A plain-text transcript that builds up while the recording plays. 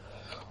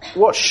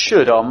what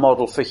should our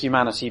model for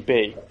humanity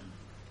be?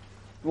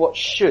 What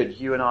should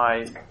you and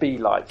I be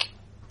like?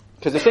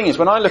 Because the thing is,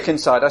 when I look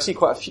inside, I see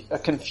quite a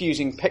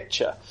confusing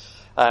picture.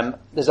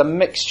 There's a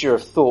mixture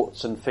of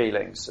thoughts and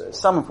feelings.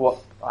 Some of what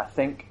I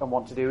think and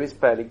want to do is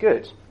fairly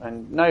good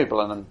and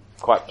noble, and I'm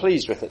quite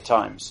pleased with at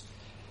times.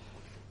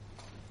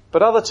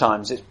 But other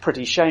times it's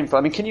pretty shameful.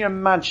 I mean, can you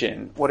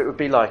imagine what it would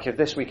be like if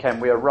this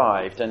weekend we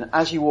arrived and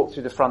as you walked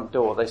through the front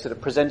door, they sort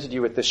of presented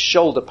you with this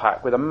shoulder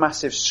pack with a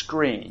massive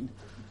screen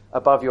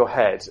above your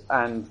head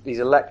and these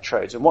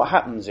electrodes. And what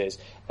happens is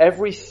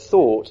every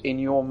thought in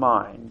your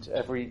mind,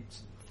 every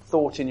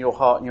thought in your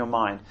heart and your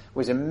mind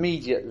was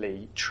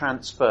immediately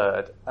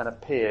transferred and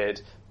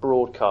appeared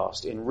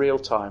broadcast in real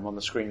time on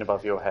the screen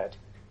above your head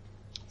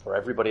for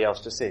everybody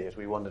else to see as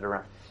we wandered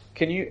around.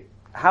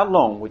 How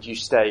long would you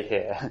stay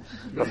here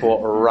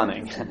before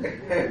running?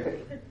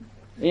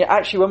 Yeah,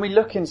 actually, when we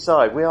look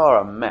inside, we are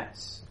a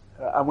mess.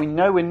 And we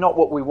know we're not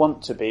what we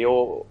want to be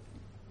or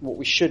what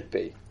we should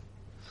be.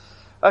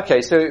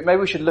 Okay, so maybe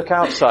we should look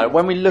outside.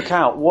 When we look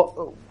out,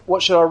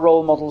 what should our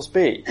role models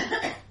be?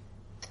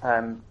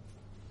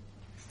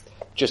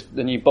 Just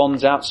the new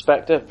Bond's out,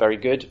 Spectre, very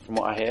good from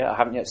what I hear. I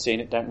haven't yet seen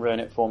it, don't ruin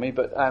it for me.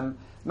 But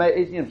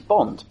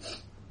Bond,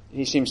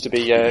 he seems to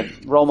be a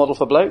role model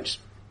for blokes.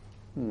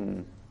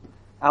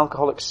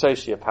 Alcoholic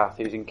sociopath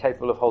who's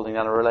incapable of holding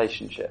down a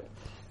relationship.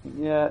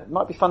 Yeah, it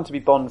might be fun to be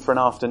Bond for an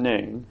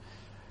afternoon.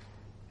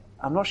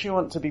 I'm not sure you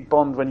want to be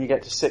Bond when you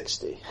get to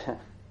 60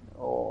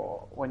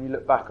 or when you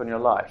look back on your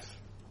life.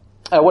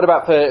 What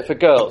about for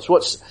girls?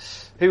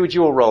 Who would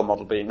your role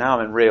model be? Now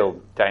I'm in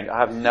real danger. I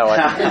have no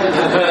idea.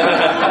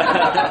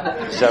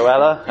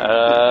 Zoella.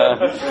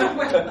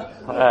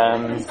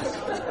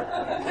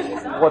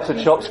 What's her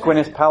chops?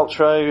 Gwyneth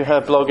Paltrow. Her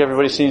blog.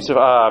 Everybody seems to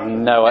have.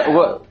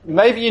 No.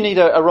 Maybe you need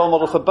a role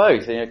model for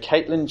both.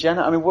 Caitlyn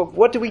Jenner. I mean,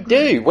 what do we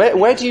do?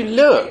 Where do you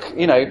look?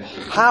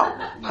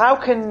 How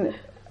can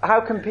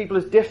people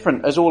as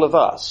different as all of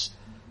us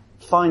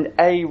find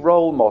a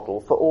role model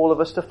for all of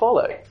us to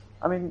follow?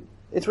 I mean,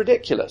 it's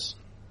ridiculous.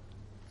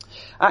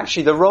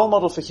 Actually, the role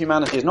model for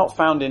humanity is not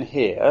found in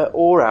here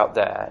or out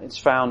there. It's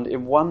found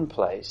in one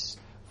place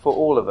for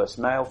all of us,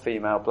 male,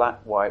 female, black,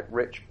 white,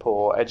 rich,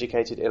 poor,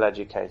 educated,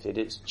 ill-educated.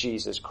 It's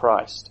Jesus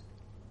Christ.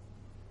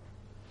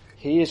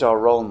 He is our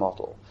role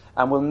model.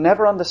 And we'll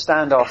never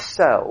understand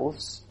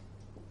ourselves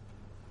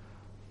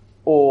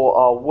or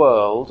our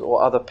world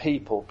or other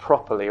people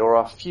properly or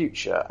our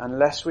future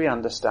unless we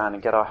understand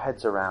and get our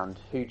heads around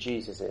who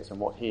Jesus is and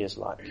what he is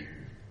like.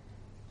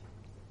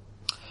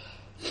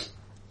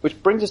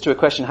 Which brings us to a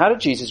question, how did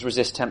Jesus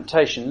resist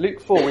temptation?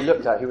 Luke 4 we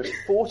looked at, he was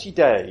 40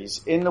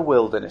 days in the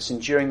wilderness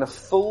enduring the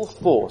full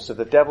force of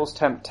the devil's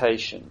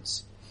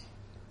temptations,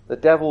 the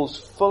devil's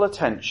full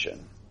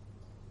attention.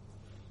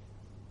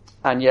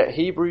 And yet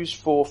Hebrews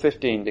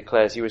 4:15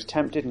 declares he was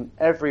tempted in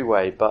every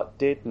way but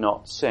did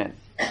not sin.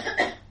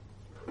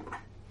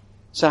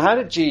 So how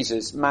did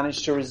Jesus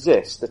manage to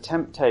resist the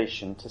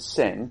temptation to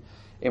sin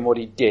in what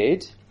he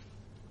did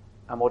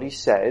and what he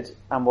said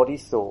and what he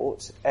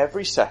thought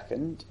every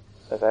second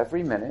of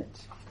every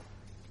minute,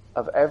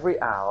 of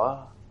every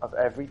hour, of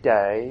every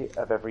day,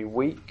 of every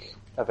week,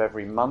 of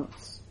every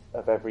month,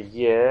 of every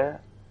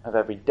year, of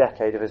every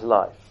decade of his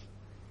life?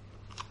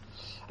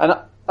 And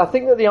I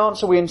think that the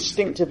answer we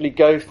instinctively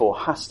go for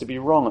has to be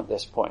wrong at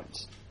this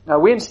point. Now,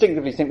 we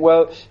instinctively think,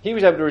 well, he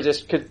was able to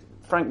resist because,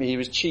 frankly, he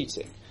was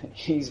cheating.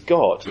 He's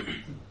God.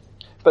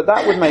 But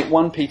that would make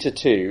 1 Peter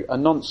 2 a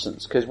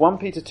nonsense, because 1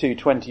 Peter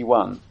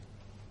 2:21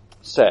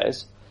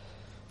 says,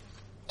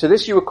 "To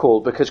this you were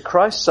called, because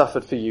Christ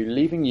suffered for you,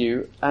 leaving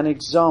you an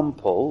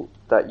example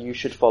that you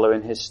should follow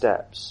in his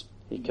steps.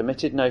 He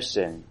committed no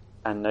sin,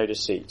 and no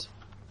deceit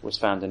was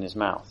found in his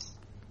mouth."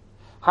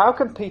 How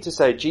can Peter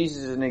say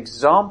Jesus is an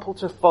example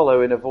to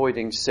follow in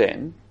avoiding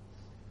sin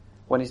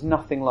when he's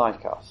nothing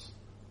like us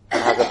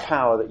and has a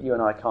power that you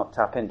and I can't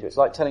tap into? It's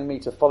like telling me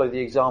to follow the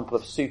example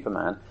of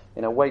Superman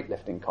in a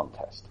weightlifting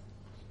contest.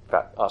 In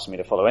fact, asking me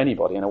to follow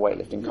anybody in a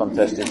weightlifting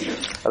contest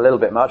is a little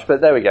bit much,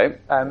 but there we go.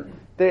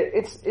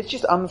 It's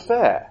just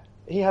unfair.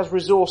 He has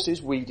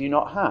resources we do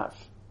not have.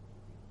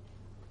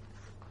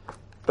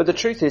 But the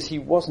truth is he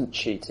wasn't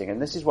cheating, and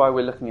this is why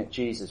we're looking at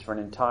Jesus for an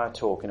entire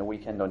talk in a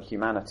weekend on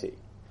humanity.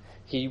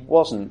 He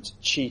wasn't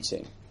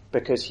cheating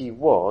because he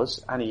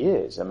was, and he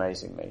is,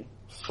 amazingly,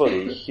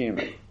 fully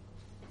human.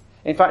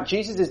 In fact,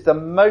 Jesus is the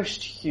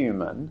most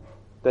human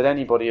that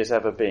anybody has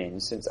ever been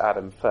since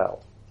Adam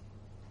fell.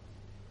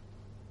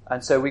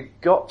 And so we've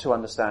got to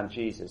understand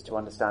Jesus to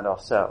understand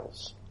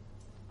ourselves.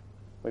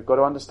 We've got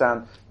to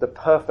understand the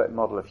perfect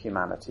model of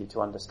humanity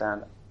to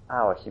understand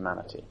our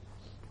humanity.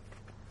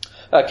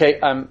 Okay,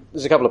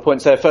 there's a couple of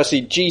points there.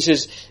 Firstly,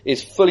 Jesus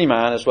is fully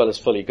man as well as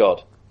fully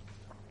God.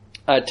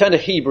 Turn to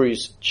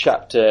Hebrews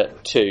chapter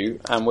 2,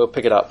 and we'll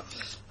pick it up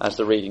as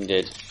the reading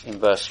did in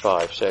verse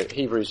 5. So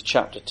Hebrews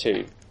chapter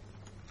 2.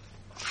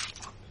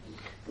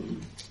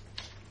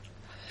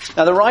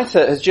 Now the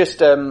writer has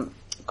just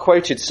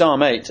quoted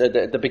Psalm 8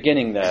 at the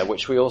beginning there,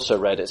 which we also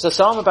read. It's a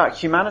psalm about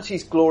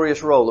humanity's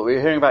glorious role that we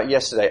were hearing about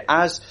yesterday.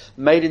 As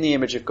made in the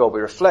image of God, we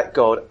reflect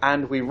God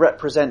and we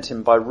represent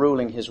him by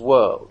ruling his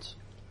world.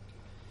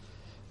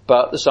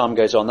 But the psalm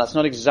goes on, that's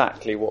not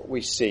exactly what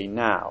we see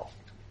now.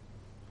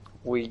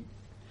 Look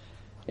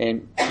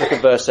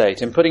at verse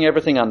 8. In putting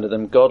everything under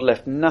them, God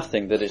left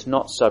nothing that is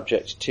not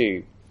subject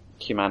to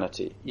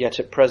humanity. Yet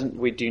at present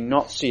we do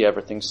not see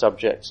everything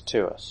subject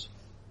to us.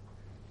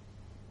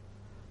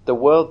 The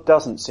world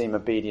doesn't seem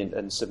obedient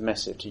and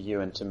submissive to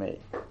you and to me.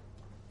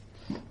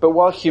 But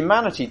while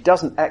humanity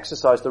doesn't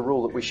exercise the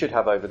rule that we should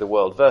have over the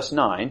world, verse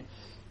 9,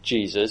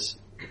 Jesus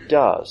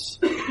does.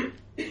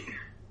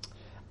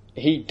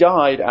 He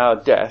died our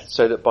death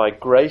so that by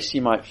grace he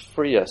might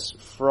free us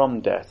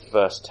from death,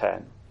 verse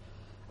 10.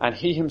 And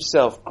he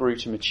himself grew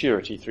to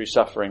maturity through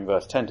suffering,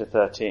 verse 10 to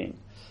 13.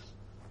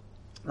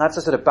 That's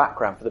a sort of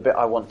background for the bit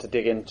I want to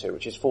dig into,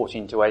 which is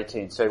 14 to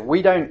 18. So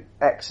we don't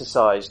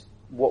exercise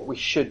what we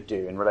should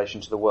do in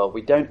relation to the world.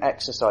 We don't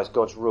exercise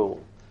God's rule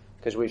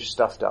because we've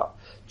stuffed up.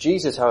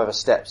 Jesus, however,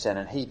 steps in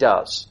and he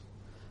does.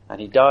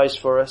 And he dies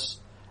for us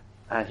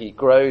and he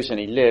grows and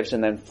he lives.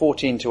 And then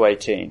 14 to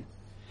 18.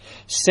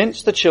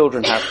 Since the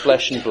children have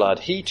flesh and blood,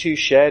 he too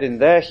shared in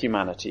their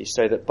humanity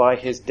so that by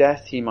his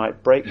death he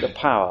might break the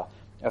power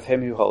of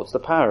him who holds the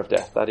power of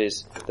death, that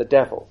is, the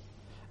devil,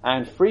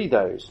 and free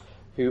those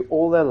who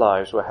all their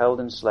lives were held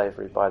in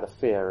slavery by the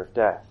fear of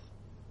death.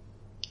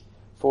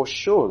 For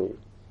surely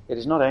it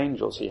is not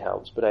angels he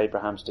helps, but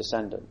Abraham's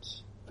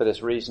descendants. For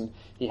this reason,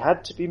 he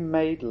had to be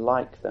made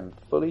like them,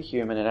 fully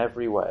human in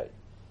every way,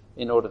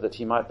 in order that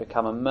he might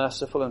become a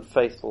merciful and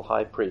faithful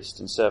high priest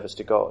in service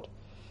to God,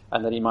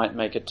 and that he might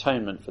make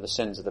atonement for the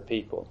sins of the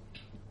people.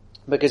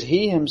 Because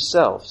he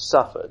himself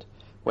suffered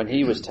when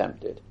he was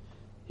tempted,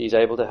 he's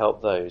able to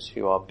help those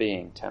who are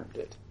being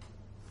tempted.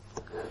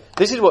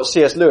 This is what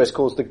C.S. Lewis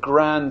calls the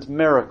grand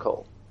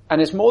miracle.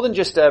 And it's more than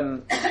just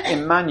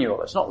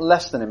Emmanuel. It's not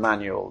less than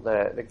Emmanuel,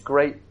 the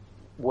great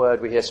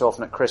word we hear so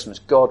often at Christmas,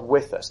 God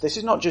with us. This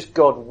is not just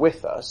God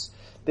with us.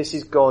 This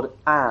is God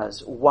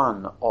as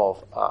one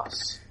of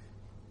us.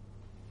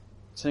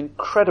 It's an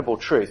incredible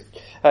truth.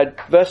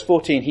 Verse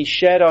 14, he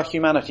shared our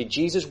humanity.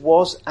 Jesus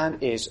was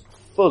and is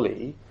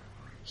fully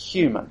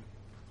human.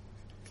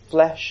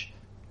 Flesh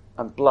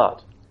and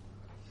blood.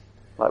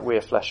 Like we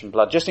are flesh and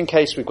blood. Just in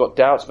case we've got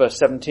doubts, verse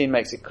 17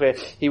 makes it clear.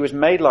 He was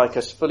made like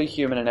us, fully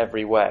human in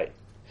every way.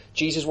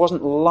 Jesus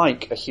wasn't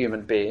like a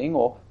human being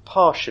or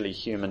partially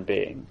human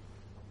being.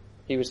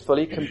 He was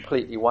fully,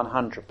 completely,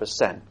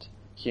 100%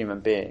 human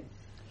being.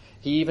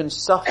 He even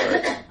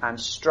suffered and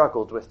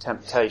struggled with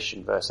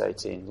temptation, verse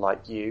 18,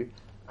 like you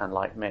and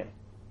like me.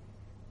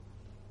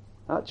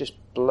 That just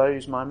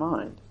blows my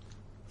mind.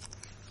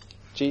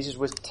 Jesus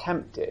was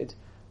tempted.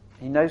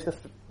 He knows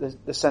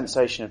the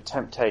sensation of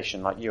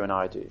temptation like you and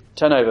I do.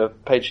 Turn over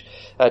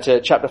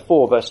to chapter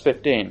 4, verse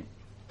 15.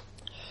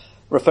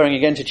 Referring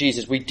again to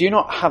Jesus, we do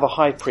not have a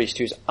high priest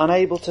who is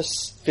unable to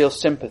feel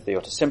sympathy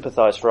or to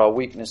sympathize for our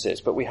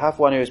weaknesses, but we have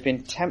one who has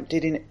been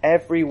tempted in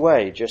every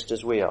way just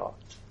as we are,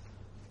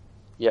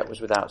 yet was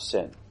without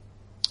sin.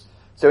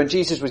 So when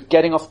Jesus was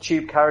getting off the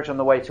tube carriage on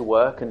the way to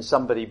work and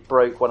somebody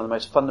broke one of the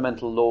most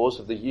fundamental laws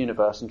of the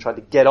universe and tried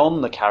to get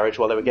on the carriage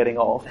while they were getting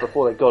off,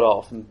 before they got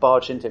off, and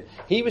barged into him,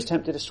 he was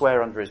tempted to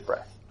swear under his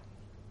breath.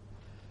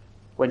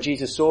 When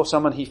Jesus saw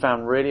someone he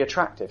found really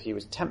attractive, he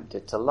was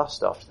tempted to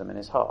lust after them in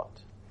his heart.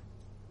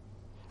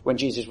 When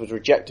Jesus was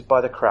rejected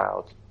by the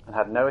crowd and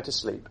had nowhere to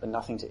sleep and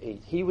nothing to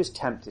eat, he was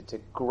tempted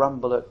to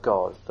grumble at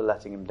God for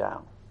letting him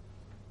down.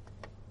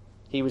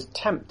 He was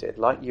tempted,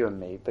 like you and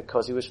me,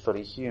 because he was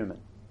fully human.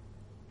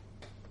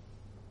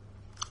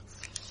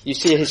 You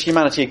see his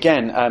humanity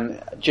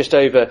again, just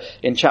over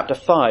in chapter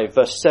 5,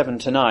 verse 7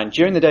 to 9.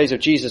 During the days of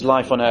Jesus'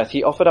 life on earth,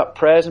 he offered up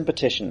prayers and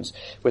petitions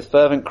with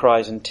fervent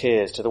cries and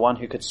tears to the one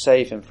who could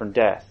save him from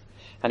death.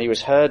 And he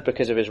was heard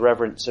because of his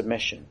reverent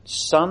submission.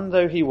 Son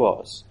though he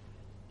was,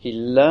 he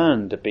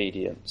learned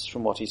obedience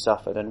from what he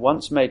suffered, and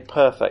once made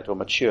perfect or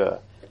mature,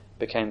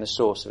 became the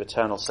source of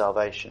eternal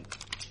salvation.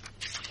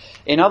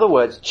 In other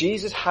words,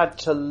 Jesus had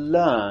to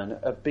learn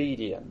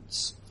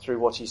obedience through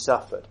what he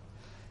suffered.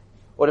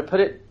 Or to put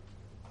it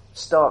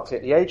starkly,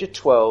 at the age of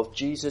 12,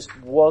 Jesus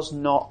was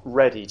not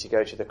ready to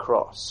go to the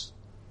cross.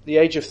 At the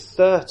age of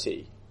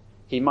 30,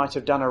 he might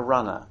have done a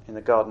runner in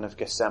the Garden of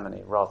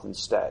Gethsemane rather than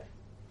stay.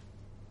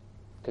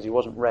 Because he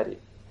wasn't ready.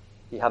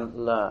 He hadn't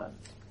learned.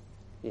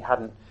 He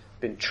hadn't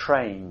been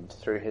trained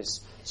through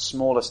his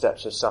smaller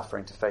steps of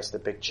suffering to face the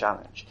big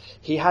challenge.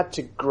 He had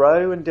to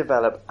grow and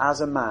develop as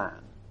a man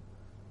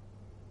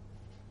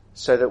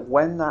so that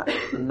when that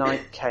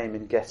night came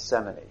in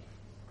Gethsemane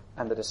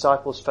and the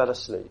disciples fell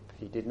asleep,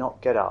 he did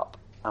not get up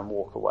and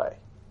walk away,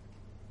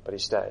 but he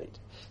stayed.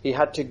 He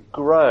had to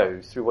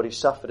grow through what he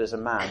suffered as a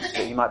man so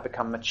that he might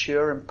become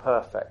mature and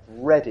perfect,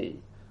 ready,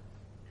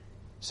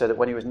 so that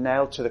when he was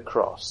nailed to the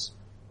cross,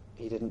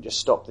 he didn't just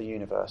stop the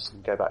universe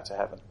and go back to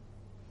heaven.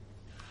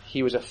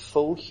 He was a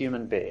full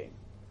human being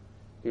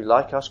who,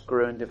 like us,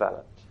 grew and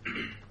developed,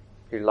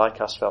 who,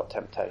 like us, felt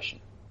temptation.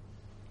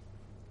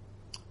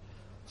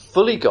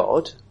 fully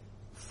God,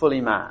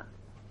 fully man.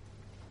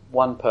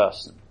 One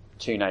person,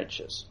 two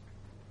natures.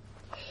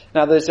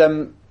 Now there's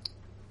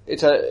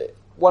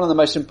one of the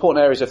most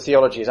important areas of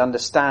theology is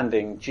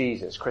understanding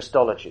Jesus,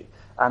 Christology.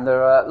 And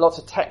there are lots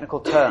of technical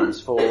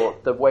terms for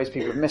the ways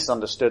people have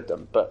misunderstood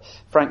them, but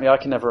frankly I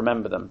can never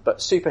remember them. But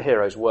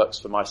superheroes works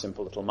for my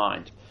simple little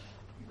mind.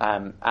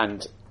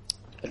 And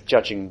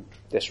judging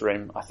this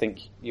room, I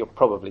think you'll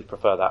probably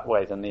prefer that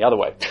way than the other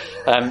way.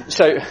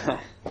 So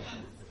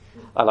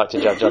I like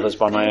to judge others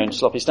by my own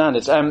sloppy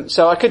standards.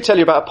 So I could tell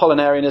you about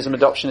Apollinarianism,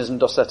 Adoptionism,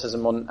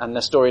 Docetism, and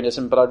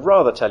Nestorianism, but I'd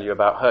rather tell you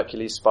about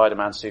Hercules,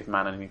 Spider-Man,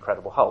 Superman, and the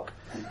Incredible Hulk.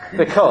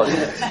 Because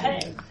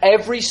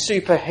every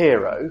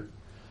superhero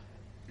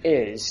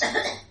is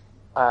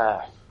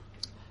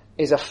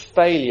a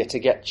failure to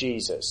get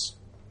Jesus.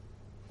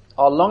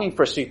 Our longing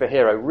for a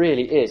superhero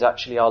really is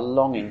actually our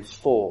longing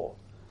for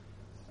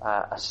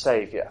a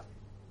saviour.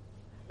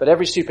 But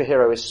every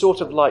superhero is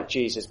sort of like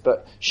Jesus,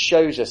 but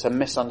shows us a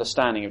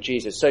misunderstanding of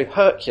Jesus. So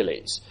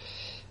Hercules,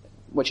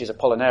 which is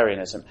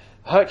Apollinarianism,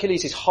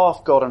 Hercules is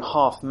half God and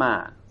half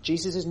man.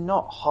 Jesus is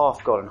not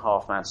half God and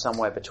half man,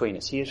 somewhere between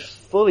us. He is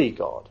fully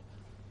God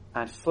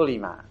and fully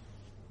man.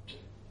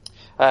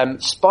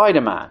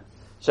 Spider-Man,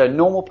 so a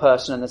normal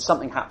person, and then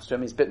something happens to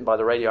him, he's bitten by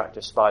the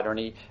radioactive spider, and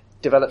he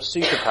develops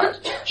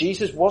superpowers.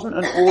 Jesus wasn't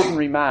an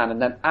ordinary man,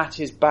 and then at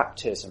his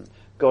baptism,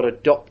 God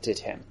adopted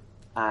him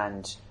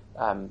and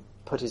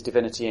put his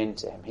divinity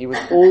into him. He was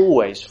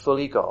always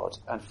fully God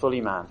and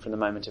fully man from the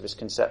moment of his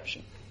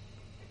conception.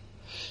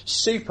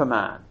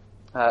 Superman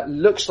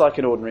looks like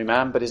an ordinary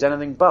man, but is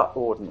anything but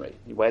ordinary.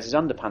 He wears his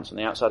underpants on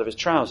the outside of his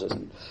trousers,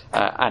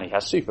 and he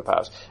has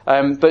superpowers.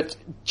 But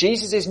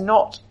Jesus is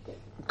not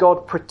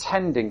God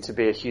pretending to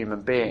be a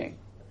human being.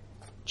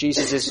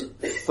 Jesus is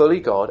fully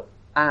God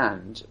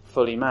and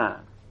fully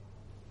man.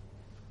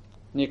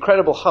 The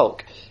Incredible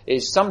Hulk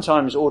is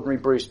sometimes ordinary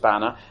Bruce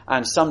Banner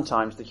and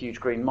sometimes the huge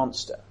green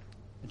monster.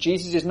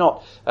 Jesus is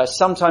not,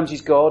 sometimes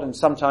he's God and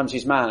sometimes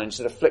he's man, and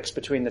sort of flicks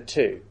between the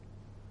two.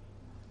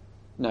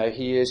 No,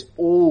 he is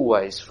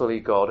always fully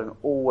God and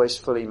always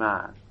fully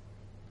man.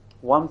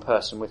 One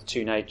person with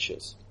two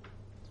natures.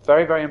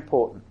 Very, very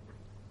important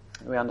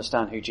that we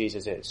understand who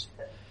Jesus is.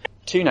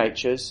 Two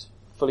natures,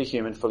 fully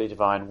human, fully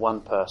divine,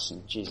 one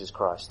person, Jesus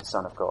Christ, the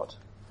Son of God.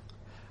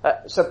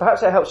 So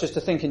perhaps that helps us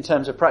to think in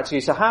terms of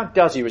practically. So how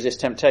does he resist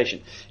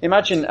temptation?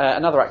 Imagine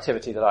another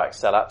activity that I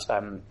excel at,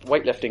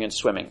 weightlifting and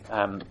swimming.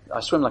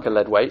 I swim like a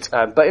lead weight,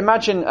 but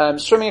imagine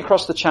swimming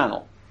across the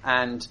channel,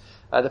 and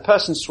the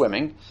person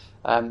swimming,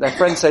 their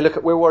friends say, look,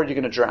 we're worried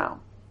you're going to drown.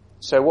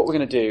 So what we're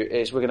going to do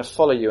is we're going to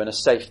follow you in a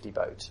safety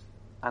boat.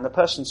 And the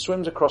person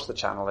swims across the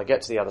channel, they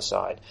get to the other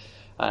side,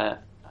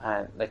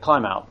 and they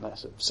climb out, and they're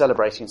sort of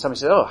celebrating, and somebody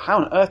says, oh, how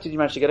on earth did you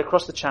manage to get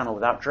across the channel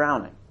without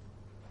drowning?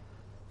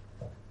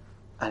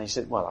 And he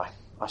said, well,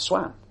 I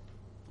swam.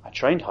 I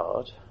trained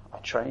hard. I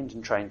trained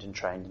and trained and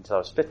trained until I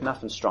was fit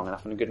enough and strong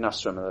enough and a good enough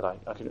swimmer that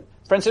I could...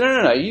 Friend said,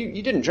 no,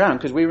 you didn't drown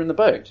because we were in the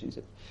boat. He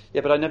said,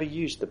 yeah, but I never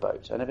used the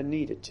boat. I never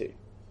needed to.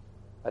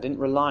 I didn't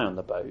rely on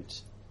the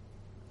boat.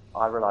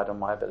 I relied on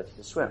my ability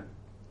to swim.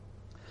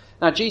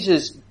 Now,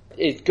 Jesus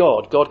is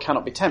God. God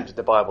cannot be tempted,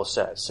 the Bible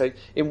says. So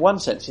in one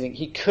sense, you think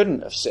he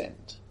couldn't have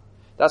sinned.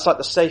 That's like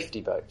the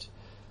safety boat.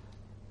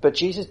 But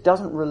Jesus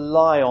doesn't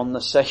rely on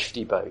the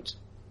safety boat.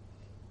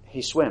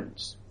 He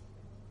swims.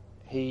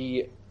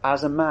 He,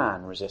 as a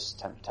man, resists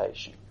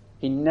temptation.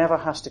 He never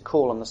has to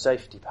call on the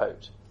safety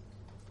boat.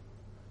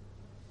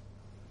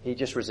 He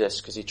just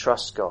resists because he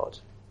trusts God.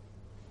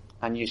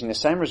 And using the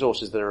same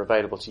resources that are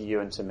available to you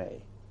and to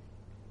me,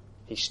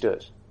 he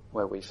stood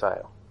where we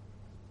fail.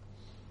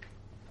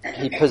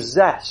 He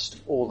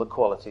possessed all the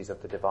qualities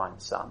of the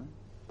divine Son.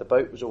 The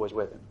boat was always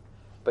with him.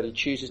 But he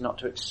chooses not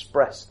to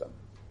express them.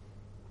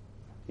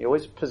 He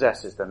always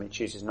possesses them. He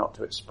chooses not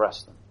to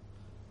express them.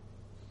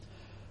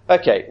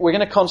 Okay, we're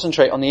going to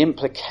concentrate on the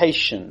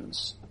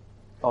implications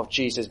of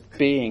Jesus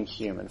being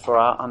human for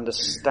our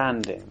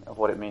understanding of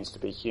what it means to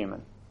be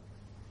human.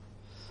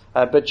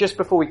 But just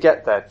before we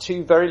get there,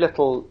 two very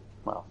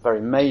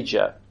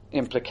major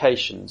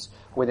implications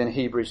within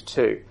Hebrews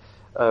 2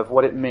 of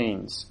what it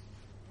means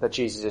that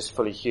Jesus is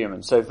fully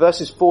human. So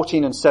verses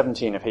 14 and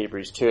 17 of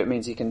Hebrews 2, it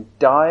means he can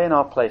die in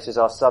our place as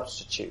our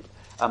substitute.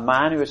 A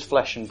man who is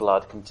flesh and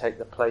blood can take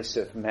the place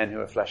of men who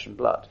are flesh and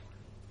blood.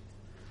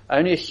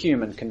 Only a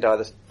human can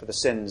die for the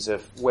sins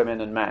of women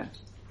and men,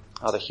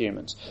 other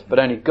humans. But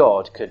only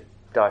God could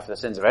die for the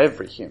sins of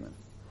every human.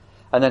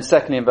 And then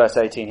secondly, in verse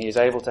 18, he is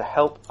able to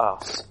help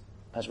us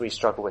as we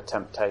struggle with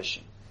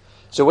temptation.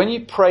 So when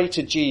you pray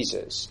to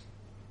Jesus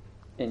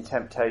in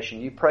temptation,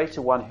 you pray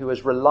to one who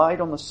has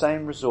relied on the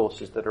same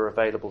resources that are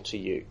available to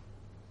you.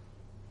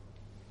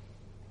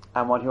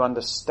 And one who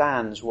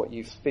understands what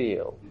you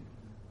feel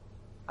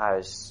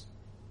as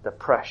the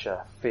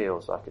pressure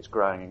feels like it's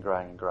growing and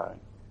growing and growing.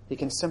 He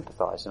can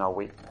sympathise in our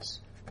weakness.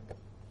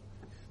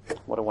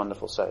 What a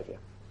wonderful Saviour.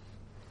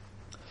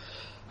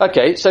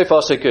 Okay, so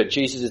far so good.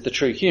 Jesus is the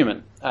true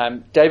human.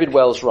 David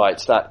Wells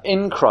writes that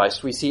in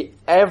Christ we see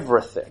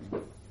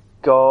everything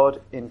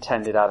God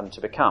intended Adam to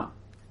become.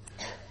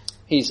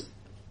 He's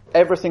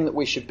everything that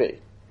we should be.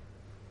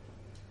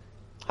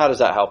 How does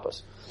that help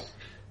us?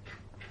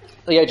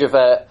 At the age of,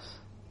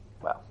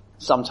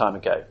 some time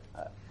ago,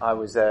 I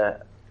was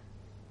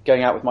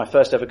going out with my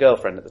first ever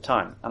girlfriend at the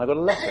time, and I got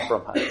a letter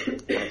from her.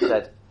 And it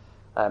said,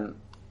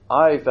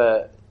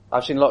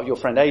 I've seen a lot of your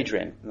friend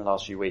Adrian in the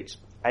last few weeks.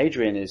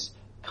 Adrian is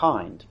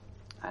kind,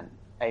 and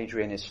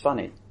Adrian is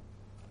funny,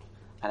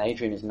 and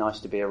Adrian is nice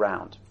to be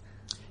around.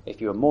 If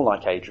you were more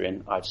like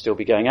Adrian, I'd still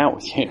be going out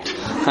with you.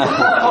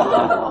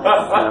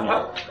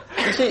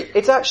 You see,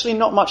 it's actually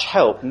not much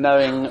help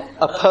knowing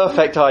a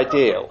perfect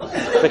ideal,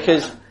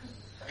 because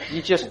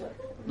you just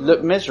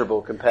look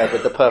miserable compared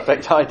with the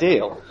perfect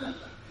ideal.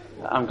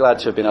 I'm glad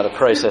to have been able to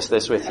process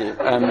this with you.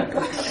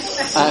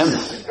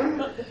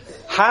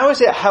 How is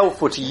it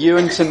helpful to you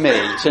and to me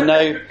to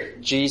know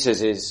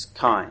Jesus is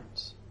kind?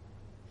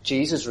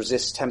 Jesus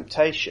resists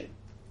temptation.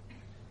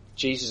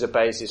 Jesus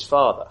obeys his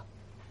Father.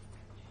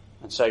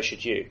 And so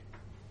should you.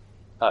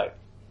 Oh.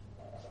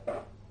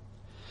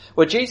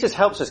 Well, Jesus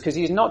helps us because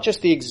he's not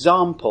just the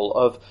example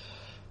of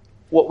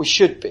what we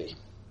should be.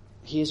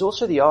 He is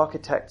also the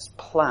architect's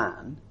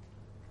plan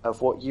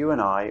of what you and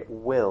I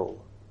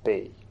will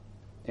be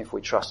if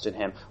we trust in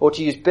him. Or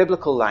to use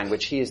biblical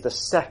language, he is the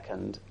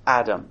second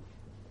Adam.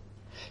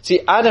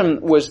 See, Adam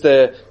was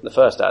the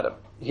first Adam.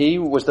 He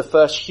was the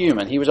first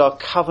human. He was our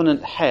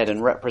covenant head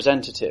and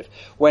representative.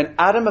 When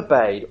Adam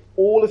obeyed,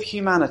 all of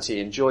humanity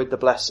enjoyed the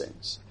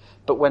blessings.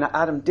 But when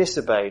Adam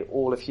disobeyed,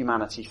 all of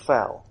humanity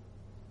fell.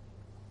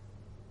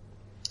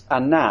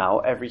 And now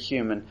every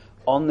human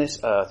on this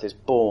earth is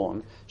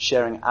born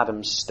sharing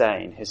Adam's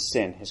stain, his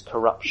sin, his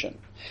corruption.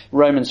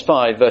 Romans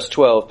 5 verse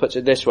 12 puts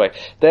it this way: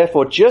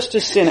 therefore, just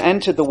as sin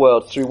entered the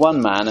world through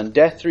one man and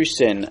death through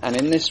sin, and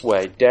in this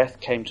way death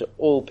came to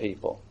all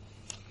people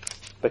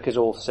because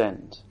all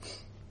sinned.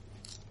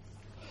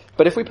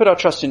 But if we put our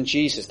trust in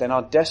Jesus, then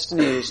our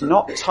destiny is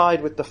not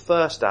tied with the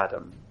first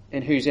Adam,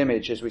 in whose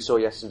image, as we saw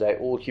yesterday,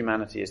 all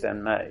humanity is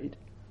then made,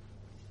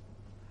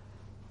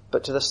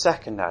 but to the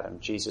second Adam,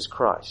 Jesus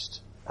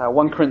Christ.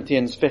 1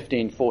 Corinthians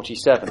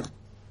 15:47.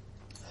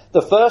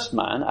 The first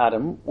man,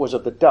 Adam, was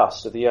of the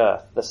dust of the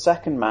earth. The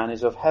second man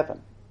is of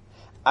heaven.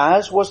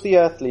 As was the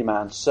earthly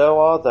man, so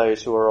are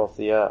those who are of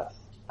the earth.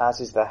 As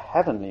is the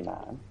heavenly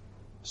man,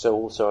 so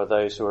also are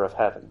those who are of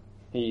heaven.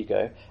 Here you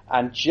go.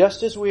 And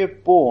just as we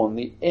have borne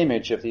the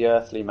image of the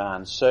earthly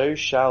man, so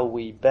shall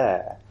we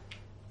bear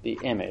the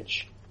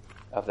image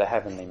of the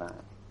heavenly man.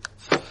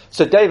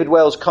 So David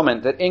Wells'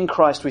 comment that in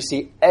Christ we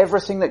see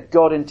everything that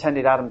God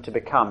intended Adam to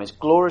become is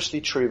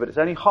gloriously true, but it's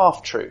only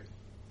half true.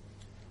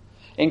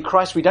 In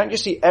Christ we don't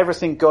just see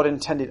everything God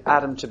intended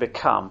Adam to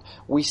become,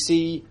 we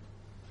see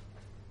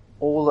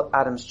all that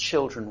Adam's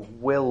children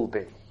will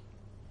be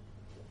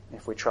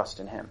if we trust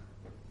in him.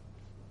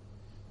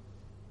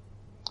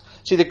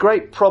 See, the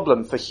great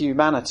problem for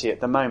humanity at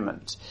the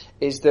moment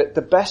is that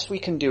the best we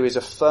can do is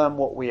affirm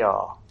what we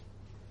are.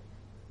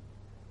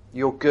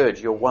 You're good,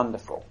 you're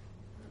wonderful.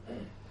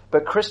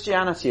 But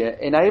Christianity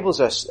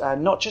enables us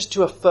not just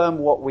to affirm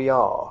what we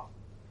are,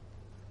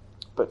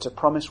 but to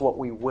promise what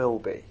we will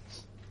be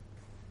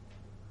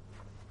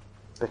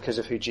because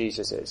of who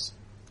Jesus is.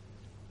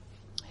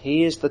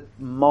 He is the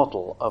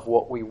model of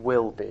what we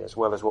will be as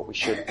well as what we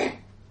should be.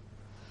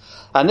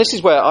 And this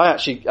is where I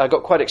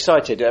got quite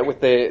excited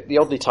with the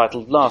oddly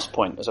titled last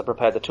point as I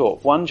prepared the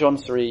talk. 1 John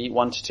 3,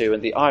 1-2,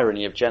 and the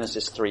irony of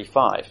Genesis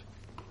 3:5.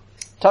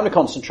 Time to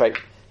concentrate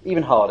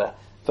even harder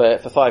for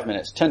 5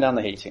 minutes. Turn down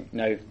the heating.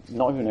 No,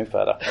 not even no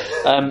further.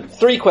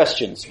 3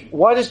 questions.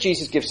 Why does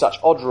Jesus give such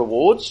odd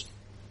rewards?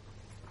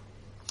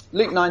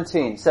 Luke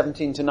 19,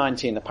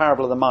 17-19, the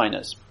parable of the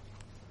minas.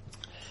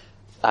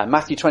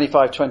 Matthew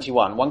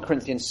 25:21, 1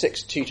 Corinthians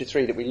 6,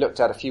 2-3 that we looked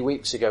at a few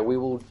weeks ago. We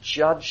will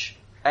judge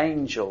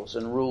angels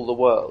and rule the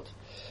world.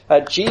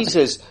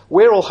 Jesus,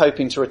 we're all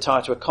hoping to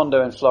retire to a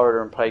condo in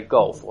Florida and play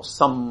golf, or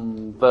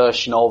some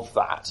version of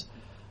that.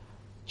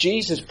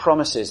 Jesus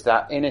promises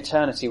that in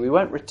eternity we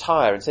won't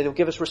retire, and so he'll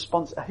give us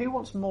who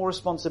wants more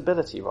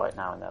responsibility right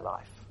now in their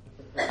life?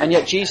 And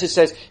yet Jesus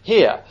says,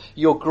 here,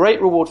 your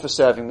great reward for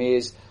serving me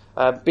is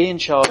be in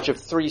charge of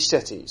 3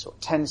 cities or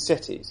 10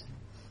 cities.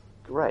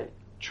 Great.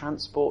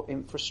 Transport,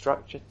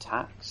 infrastructure,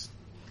 tax.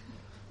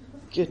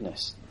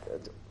 Goodness.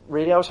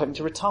 Really, I was hoping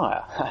to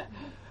retire.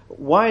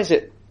 Why is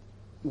it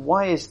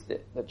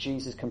that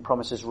Jesus can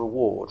promise us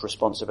reward,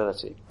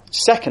 responsibility?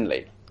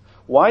 Secondly,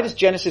 why does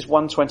Genesis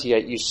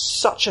 1:28 use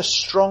such a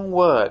strong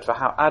word for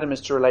how Adam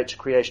is to relate to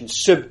creation?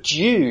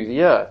 Subdue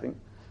the earth.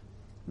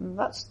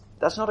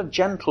 That's not a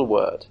gentle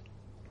word.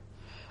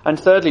 And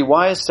thirdly,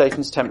 why is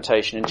Satan's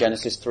temptation in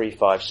Genesis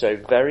 3:5 so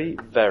very,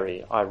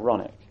 very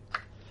ironic?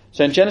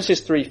 So in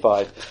Genesis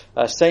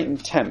 3:5, Satan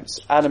tempts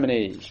Adam and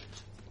Eve.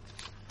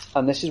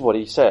 And this is what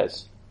he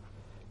says.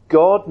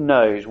 God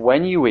knows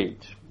when you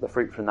eat the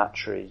fruit from that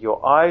tree,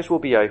 your eyes will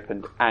be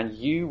opened and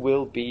you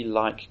will be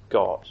like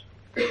God.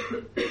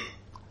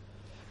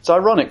 It's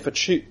ironic for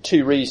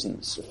 2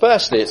 reasons.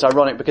 Firstly, it's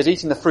ironic because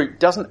eating the fruit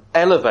doesn't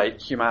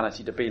elevate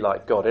humanity to be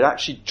like God. It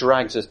actually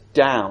drags us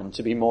down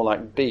to be more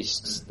like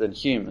beasts than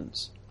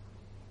humans.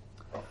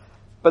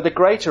 But the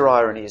greater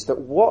irony is that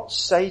what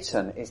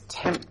Satan is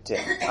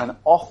tempting and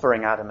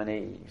offering Adam and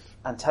Eve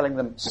and telling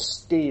them,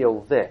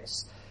 steal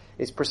this,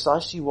 is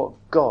precisely what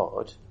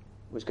God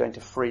was going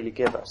to freely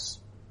give us.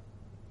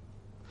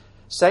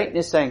 Satan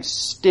is saying,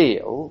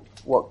 steal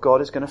what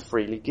God is going to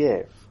freely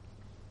give.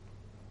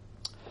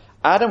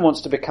 Adam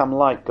wants to become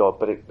like God,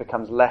 but it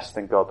becomes less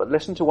than God. But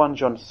listen to 1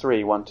 John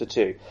 3,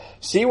 1-2.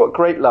 See what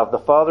great love the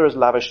Father has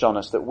lavished on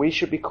us, that we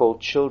should be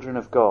called children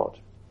of God.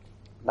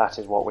 That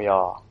is what we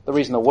are. The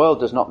reason the world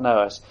does not know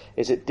us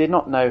is it did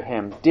not know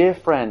him. Dear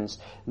friends,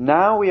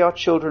 now we are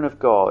children of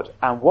God,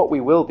 and what we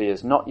will be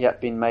has not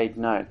yet been made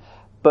known.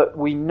 But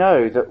we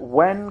know that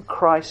when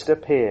Christ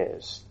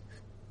appears,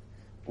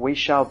 we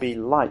shall be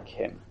like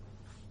him,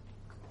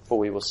 for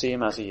we will see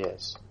him as he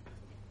is.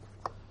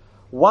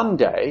 One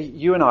day,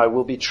 you and I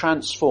will be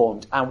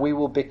transformed and we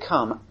will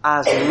become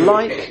as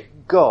like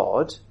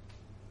God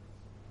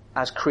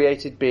as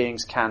created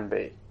beings can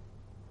be.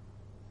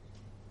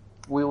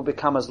 We will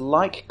become as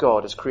like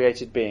God as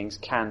created beings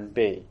can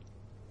be.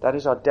 That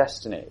is our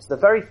destiny. It's the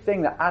very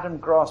thing that Adam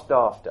grasped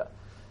after,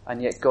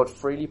 and yet God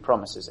freely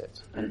promises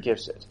it and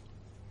gives it.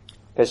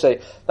 Okay, so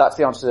that's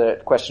the answer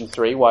to question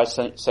 3. Why is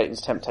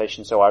Satan's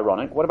temptation so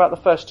ironic? What about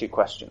the first 2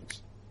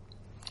 questions?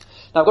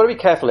 Now, I've got to be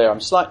careful here.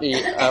 I'm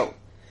slightly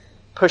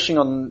pushing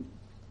on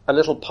a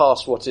little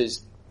past what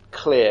is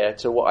clear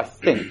to what I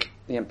think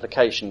the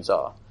implications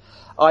are.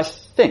 I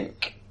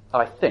think,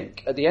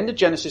 at the end of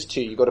Genesis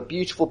 2, you've got a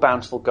beautiful,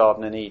 bountiful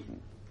garden in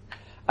Eden.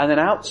 And then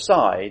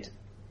outside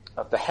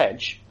of the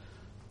hedge,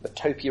 the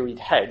topiary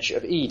hedge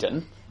of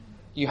Eden,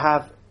 you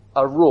have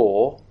a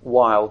raw,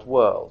 wild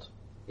world.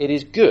 It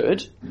is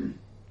good,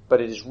 but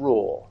it is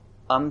raw,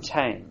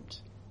 untamed.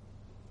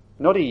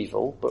 Not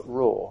evil, but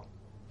raw.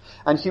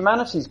 And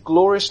humanity's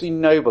gloriously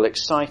noble,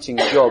 exciting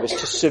job is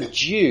to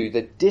subdue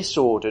the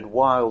disordered,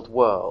 wild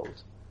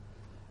world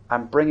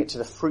and bring it to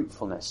the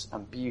fruitfulness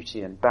and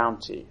beauty and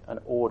bounty and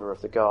order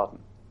of the garden.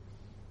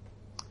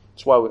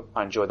 That's why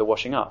I enjoy the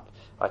washing up.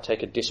 I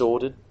take a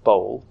disordered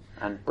bowl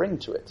and bring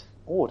to it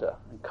order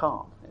and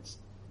calm. It's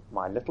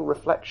my little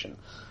reflection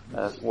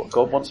of what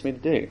God wants me to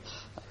do.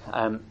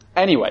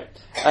 Anyway,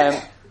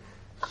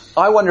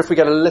 I wonder if we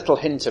get a little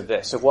hint of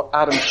this, of what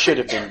Adam should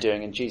have been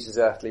doing in Jesus'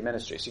 earthly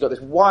ministry. So you've got this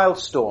wild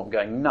storm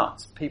going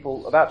nuts,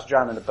 people about to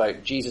drown in a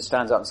boat. Jesus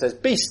stands up and says,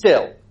 "Be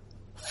still."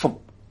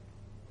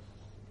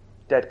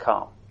 Dead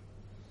calm.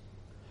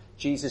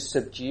 Jesus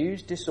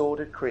subdues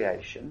disordered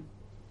creation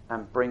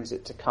and brings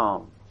it to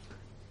calm.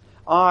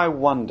 I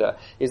wonder,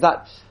 is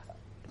that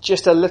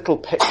just a little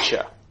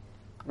picture?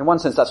 In one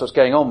sense, that's what's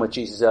going on with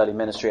Jesus' early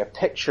ministry, a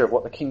picture of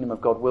what the kingdom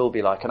of God will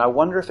be like. And I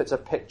wonder if it's a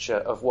picture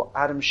of what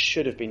Adam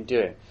should have been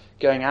doing,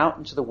 going out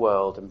into the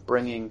world and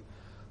bringing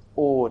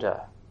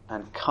order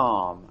and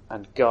calm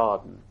and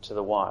garden to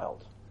the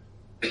wild.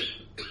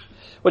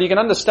 Well, you can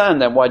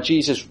understand then why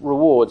Jesus'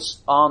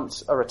 rewards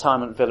aren't a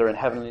retirement villa in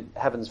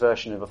heaven's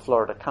version of a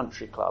Florida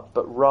country club,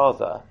 but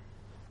rather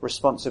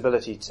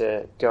responsibility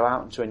to go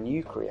out into a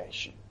new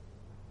creation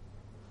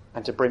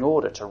and to bring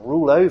order, to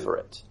rule over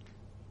it.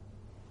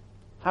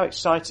 How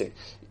exciting.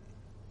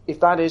 If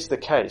that is the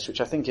case,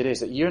 which I think it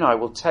is, that you and I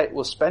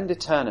will spend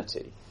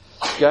eternity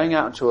going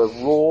out into a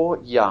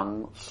raw,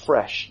 young,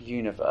 fresh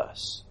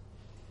universe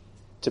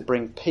to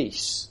bring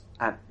peace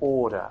and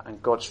order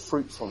and God's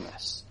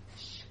fruitfulness,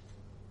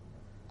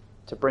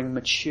 to bring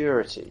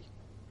maturity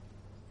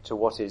to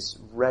what is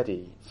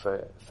ready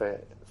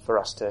for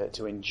us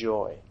to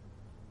enjoy.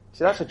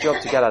 See, that's a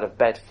job to get out of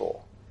bed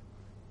for.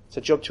 It's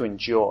a job to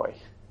enjoy.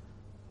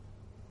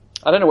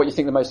 I don't know what you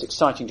think the most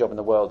exciting job in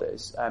the world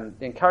is.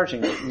 The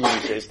encouraging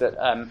news is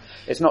that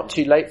it's not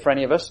too late for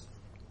any of us.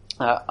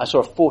 I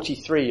saw a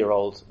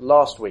 43-year-old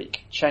last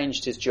week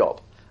changed his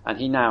job, and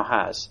he now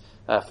has,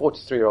 a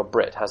 43-year-old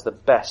Brit has the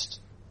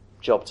best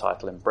job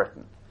title in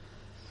Britain.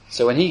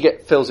 So when he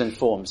fills in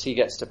forms, he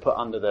gets to put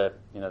under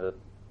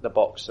the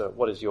box,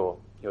 what is your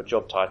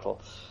job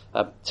title?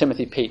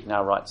 Timothy Peake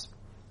now writes,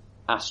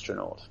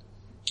 astronaut.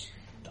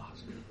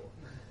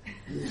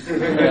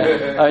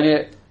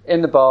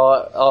 In the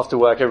bar after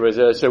work,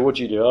 everybody's so what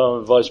do you do? Oh,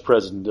 I'm vice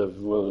president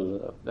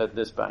at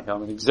this bank.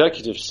 I'm an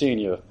executive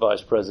senior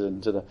vice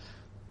president.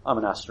 I'm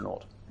an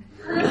astronaut.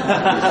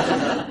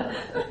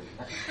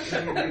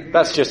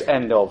 That's just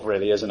end of,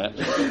 really, isn't it?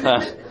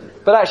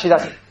 But actually,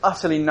 that's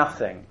utterly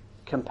nothing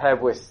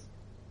compared with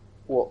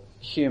what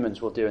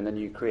humans will do in the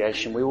new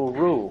creation. We will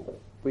rule.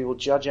 We will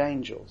judge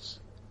angels.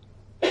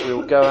 We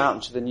will go out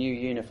into the new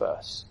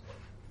universe.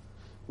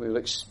 We will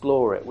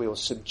explore it. We will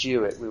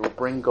subdue it. We will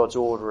bring God's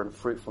order and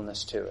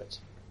fruitfulness to it.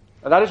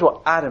 And that is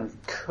what Adam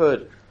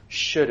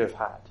should have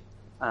had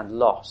and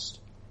lost.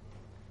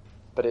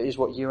 But it is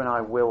what you and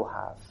I will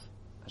have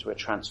as we're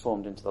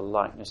transformed into the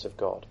likeness of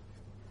God.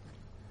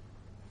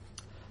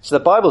 So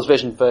the Bible's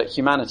vision for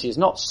humanity is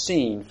not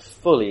seen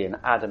fully in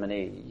Adam and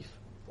Eve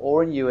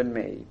or in you and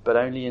me, but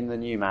only in the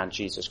new man,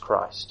 Jesus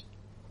Christ.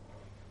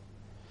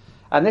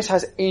 And this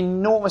has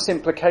enormous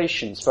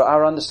implications for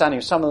our understanding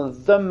of some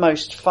of the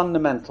most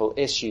fundamental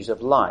issues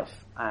of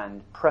life.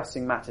 and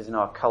pressing matters in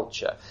our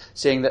culture,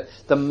 seeing that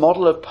the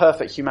model of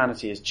perfect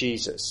humanity is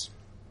Jesus.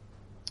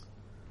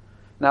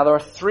 Now, there are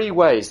three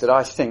ways that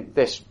I think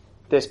this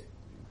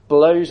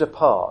blows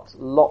apart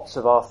lots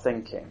of our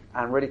thinking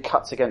and really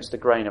cuts against the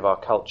grain of our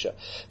culture.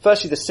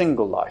 Firstly, the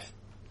single life.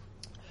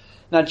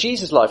 Now,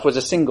 Jesus' life was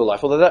a single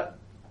life, although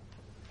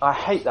I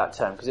hate that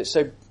term because it's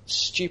so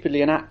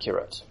stupidly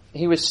inaccurate.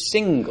 He was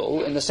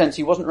single in the sense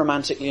he wasn't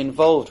romantically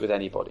involved with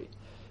anybody.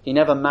 He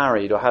never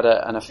married or had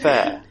an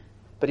affair,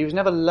 but he was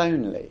never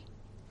lonely.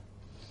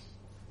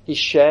 He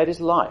shared his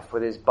life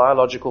with his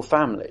biological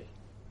family,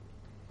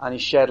 and he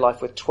shared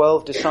life with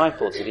 12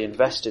 disciples that he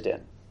invested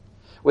in,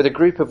 with a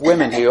group of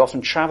women who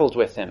often travelled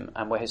with him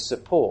and were his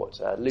support.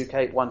 Luke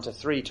 8,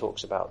 1-3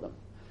 talks about them.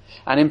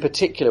 And in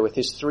particular with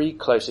his three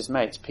closest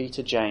mates,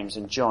 Peter, James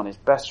and John, his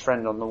best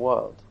friend on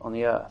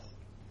the earth.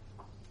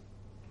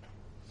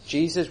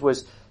 Jesus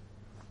was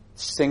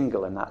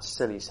single in that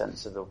silly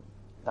sense of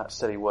that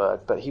silly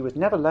word, but he was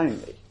never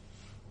lonely.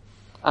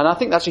 And I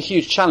think that's a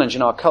huge challenge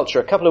in our culture.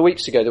 A couple of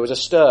weeks ago, there was a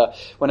stir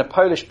when a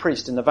Polish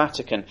priest in the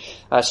Vatican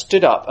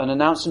stood up and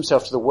announced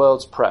himself to the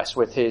world's press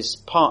with his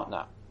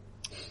partner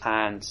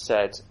and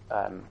said,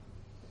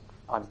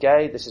 I'm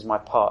gay, this is my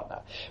partner.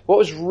 What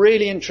was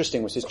really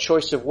interesting was his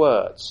choice of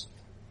words.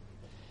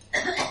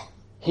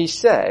 He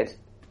said,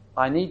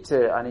 I need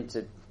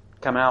to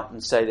come out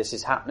and say this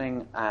is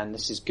happening and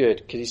this is good,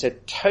 because he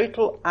said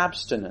total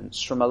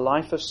abstinence from a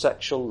life of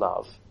sexual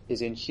love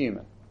is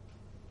inhuman.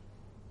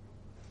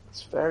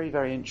 It's very,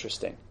 very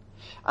interesting.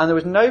 And there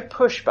was no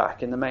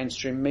pushback in the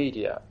mainstream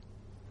media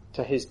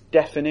to his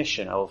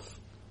definition of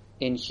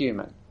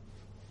inhuman.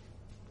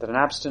 That an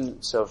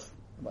abstinence of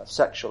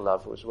sexual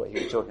love was what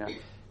he was talking about,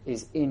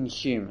 is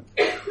inhuman.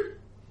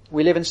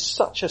 We live in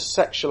such a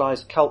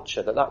sexualized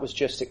culture that was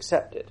just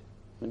accepted.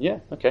 And yeah,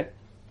 okay.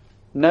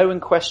 No one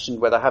questioned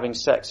whether having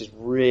sex is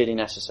really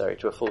necessary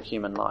to a full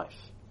human life.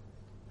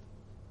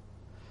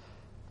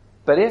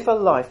 But if a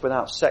life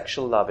without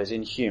sexual love is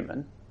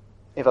inhuman,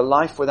 if a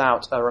life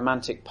without a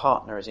romantic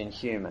partner is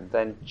inhuman,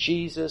 then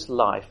Jesus'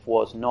 life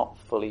was not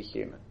fully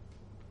human.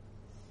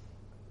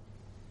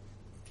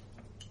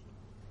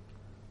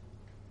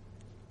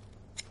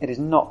 It is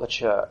not the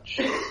church.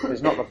 It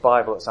is not the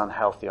Bible that's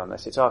unhealthy on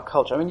this. It's our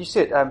culture. I mean, you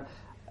see it. Have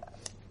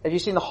you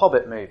seen the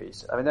Hobbit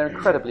movies? I mean, they're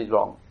incredibly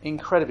long.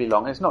 Incredibly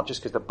long. And it's not just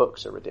because the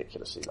books are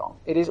ridiculously long.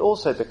 It is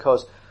also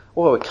because,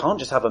 we can't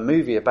just have a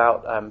movie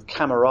about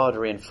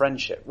camaraderie and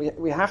friendship.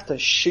 We have to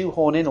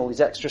shoehorn in all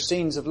these extra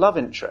scenes of love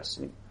interest.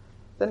 I mean,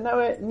 they're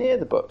nowhere near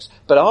the books.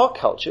 But our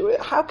culture,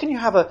 how can you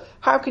have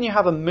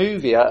a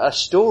movie, a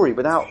story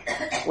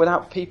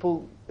without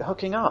people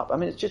hooking up? I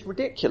mean, it's just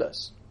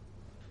ridiculous.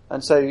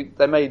 And so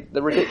they made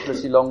the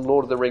ridiculously long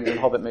Lord of the Rings and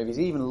Hobbit movies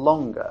even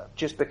longer,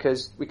 just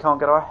because we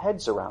can't get our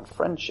heads around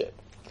friendship.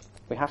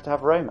 We have to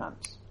have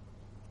romance.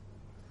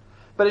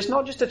 But it's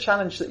not just a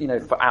challenge that,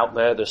 for out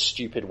there, the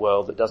stupid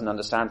world that doesn't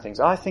understand things.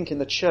 I think in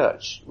the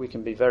church, we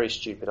can be very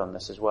stupid on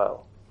this as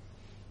well.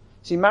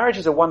 See, marriage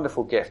is a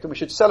wonderful gift, and we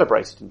should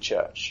celebrate it in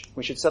church.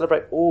 We should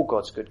celebrate all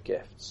God's good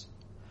gifts.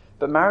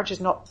 But marriage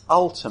is not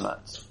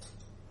ultimate.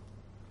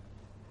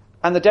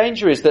 And the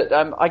danger is that,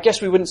 I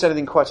guess we wouldn't say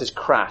anything quite as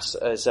crass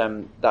as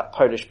that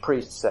Polish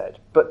priest said.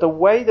 But the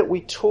way that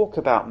we talk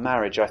about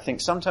marriage, I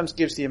think, sometimes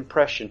gives the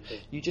impression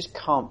you just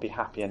can't be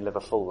happy and live a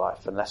full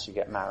life unless you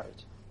get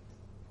married.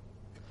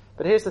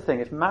 But here's the thing,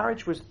 if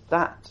marriage was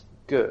that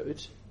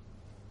good,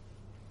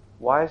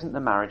 why isn't the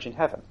marriage in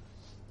heaven?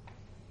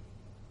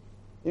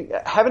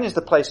 Heaven is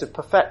the place of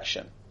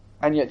perfection.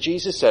 And yet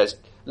Jesus says,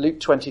 Luke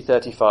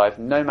 20:35,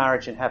 no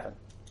marriage in heaven.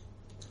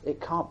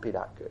 It can't be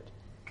that good.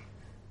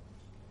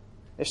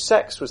 If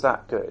sex was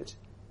that good,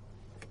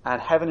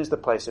 and heaven is the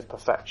place of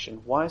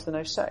perfection, why is there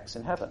no sex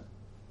in heaven?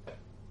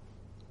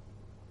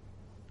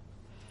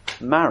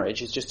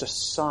 Marriage is just a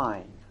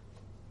sign,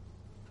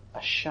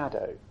 a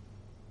shadow,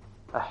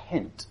 a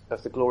hint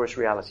of the glorious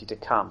reality to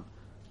come.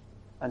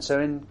 And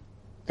so in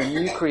the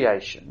new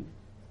creation,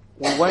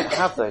 we won't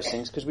have those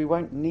things because we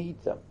won't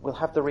need them. We'll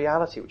have the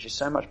reality, which is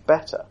so much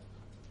better.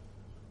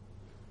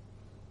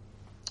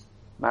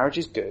 Marriage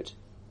is good.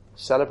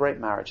 Celebrate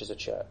marriage as a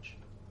church.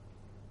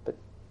 But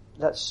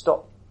let's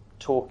stop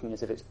talking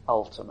as if it's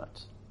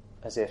ultimate,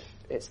 as if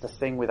it's the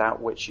thing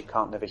without which you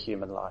can't live a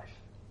human life.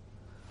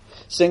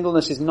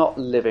 Singleness is not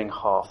living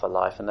half a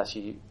life unless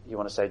you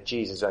want to say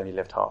Jesus only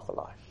lived half a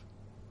life.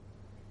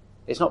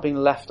 It's not being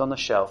left on the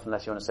shelf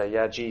unless you want to say,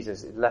 yeah,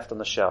 Jesus is left on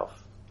the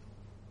shelf.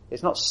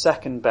 It's not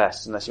second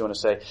best unless you want to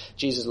say,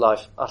 Jesus'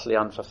 life utterly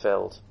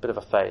unfulfilled, bit of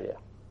a failure.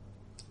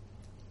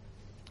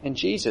 In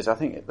Jesus, I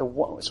think it's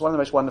one of the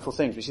most wonderful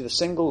things. We see the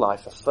single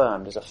life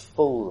affirmed as a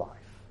full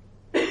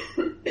life.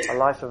 A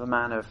life of a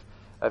man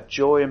of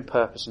joy and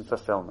purpose and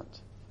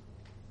fulfillment.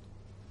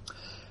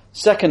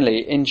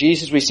 Secondly, in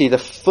Jesus we see the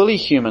fully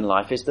human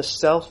life is the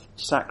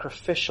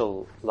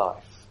self-sacrificial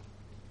life.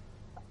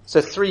 So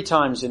 3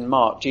 times in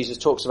Mark, Jesus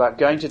talks about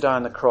going to die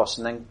on the cross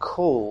and then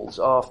calls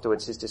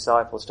afterwards his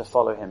disciples to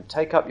follow him.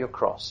 Take up your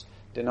cross,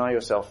 deny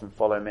yourself and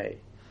follow me.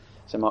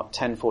 So Mark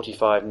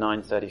 10:45,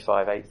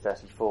 9:35,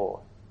 8:34.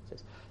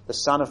 the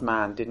Son of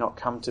Man did not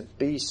come to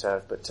be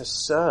served, but to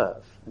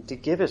serve and to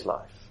give his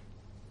life.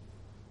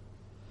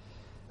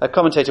 A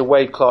commentator,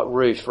 Wade Clark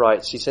Ruth,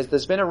 writes, he says,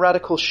 there's been a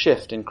radical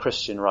shift in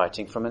Christian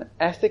writing from an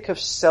ethic of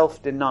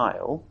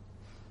self-denial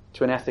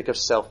to an ethic of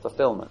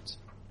self-fulfillment.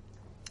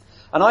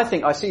 And I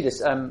think I see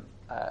this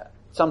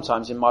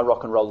sometimes in my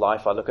rock and roll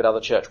life. I look at other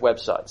church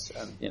websites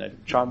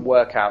and, try and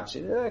work out,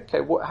 okay,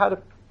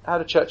 how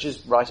do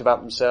churches write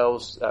about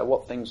themselves?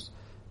 What things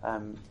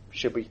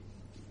should we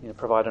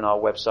provide on our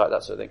website,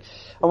 that sort of thing.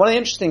 And one of the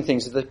interesting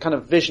things is the kind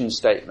of vision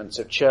statements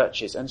of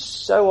churches. And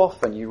so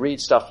often you read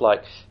stuff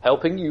like,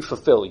 helping you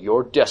fulfill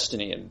your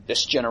destiny in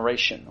this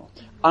generation, or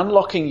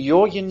unlocking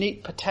your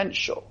unique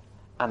potential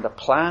and the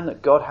plan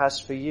that God has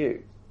for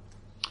you.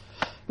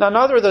 Now,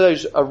 neither of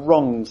those are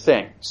wrong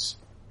things,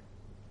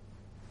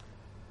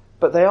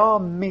 but they are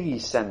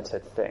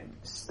me-centered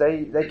things.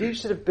 They do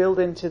sort of build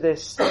into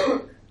this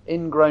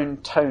ingrown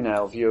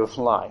toenail view of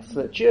life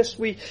that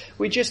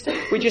we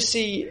just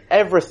see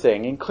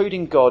everything,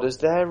 including God, as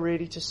there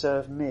really to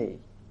serve me.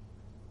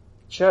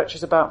 Church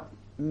is about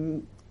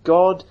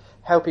God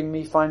helping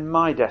me find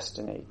my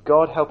destiny,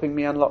 God helping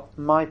me unlock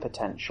my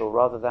potential,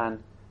 rather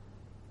than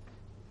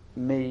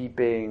me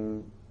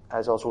being,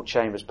 as Oswald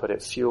Chambers put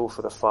it, fuel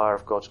for the fire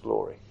of God's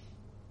glory.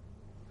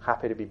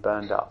 Happy to be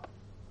burned up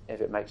if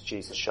it makes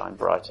Jesus shine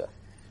brighter.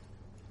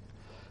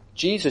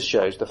 Jesus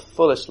shows the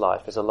fullest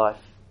life as a life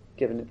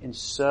given in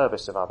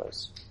service of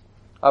others.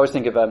 I always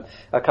think of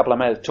a couple I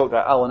may have talked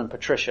about, Alwyn and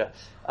Patricia,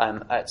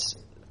 at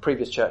the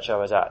previous church I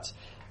was at.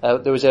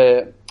 There was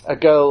a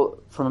girl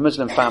from a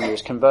Muslim family who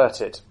was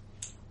converted,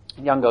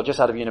 a young girl just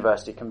out of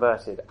university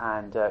converted,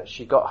 and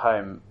she got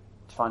home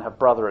to find her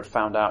brother had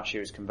found out she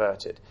was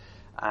converted,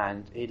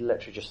 and he'd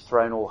literally just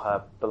thrown all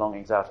her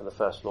belongings out of the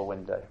first floor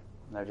window.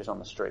 They were just on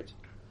the street.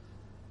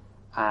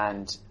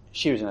 And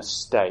she was in a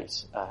state,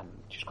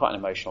 she was quite an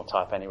emotional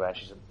type anyway,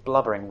 she's a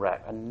blubbering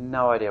wreck, and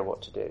no idea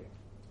what to do.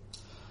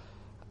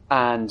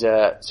 And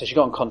so she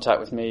got in contact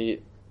with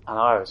me, and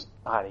I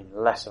had even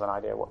less of an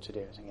idea what to do.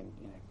 I was thinking,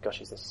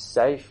 gosh, is this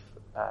safe?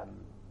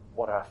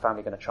 What are our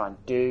family going to try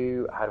and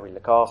do? How do we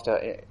look after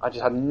it? I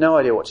just had no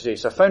idea what to do.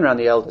 So I phoned around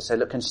the elders, said,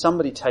 look, can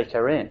somebody take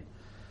her in?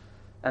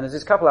 And there's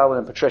this couple, Alwyn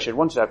and Patricia, who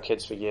wanted to have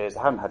kids for years. They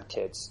haven't had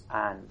kids,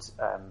 and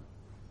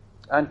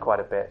earned quite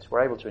a bit, were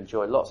able to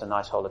enjoy lots of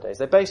nice holidays.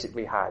 They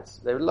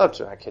would love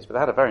to have had kids, but they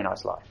had a very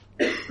nice life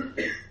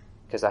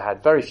because they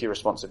had very few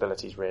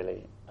responsibilities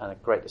really and a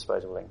great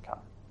disposable income.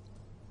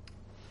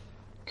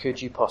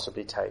 Could you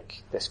possibly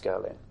take this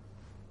girl in?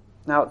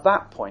 Now at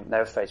that point they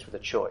were faced with a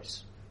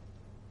choice.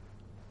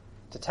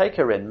 To take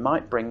her in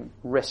might bring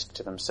risk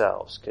to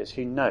themselves, because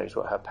who knows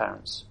what her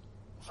parents'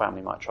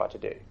 family might try to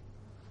do.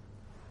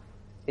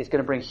 It's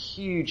going to bring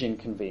huge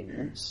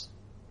inconvenience,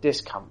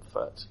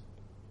 discomfort,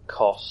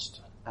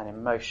 cost, and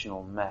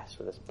emotional mess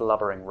with this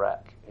blubbering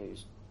wreck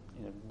whose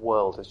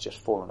world has just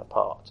fallen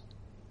apart.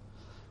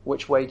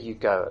 Which way do you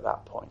go at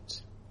that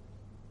point?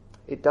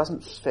 It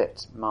doesn't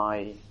fit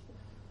my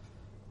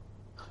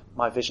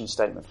vision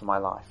statement for my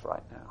life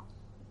right now.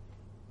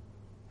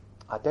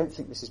 I don't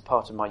think this is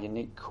part of my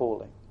unique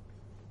calling.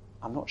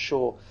 I'm not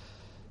sure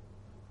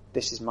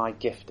this is my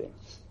gifting.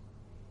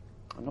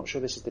 I'm not sure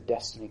this is the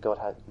destiny God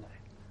had. No.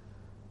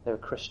 They were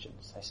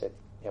Christians. They said,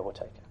 yeah, we'll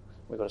take her.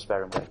 We've got a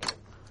spare room week.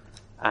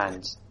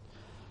 And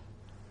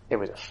it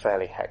was a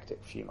fairly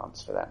hectic few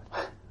months for them.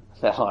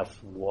 Their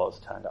life was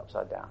turned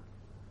upside down.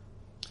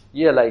 A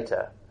year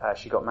later,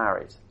 she got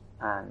married,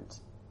 and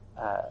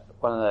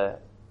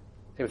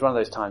it was one of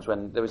those times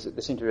when there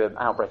seemed to be an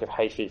outbreak of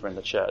hay fever in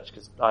the church,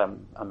 because I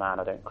am a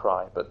man, I don't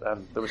cry, but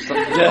there was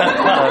something.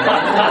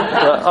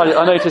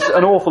 I noticed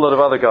an awful lot of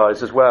other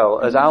guys as well,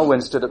 as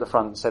Alwyn stood at the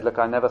front and said, look,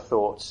 I never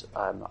thought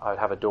I'd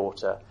have a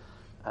daughter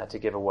to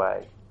give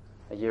away.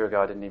 A year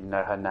ago I didn't even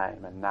know her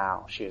name, and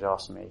now she had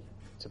asked me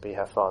to be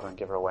her father and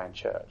give her away in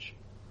church.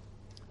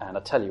 And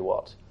I tell you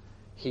what,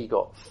 he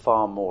got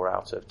far more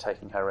out of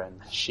taking her in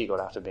than she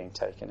got out of being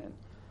taken in.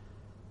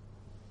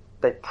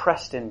 They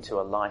pressed into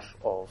a life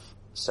of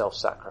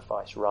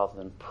self-sacrifice rather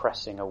than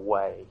pressing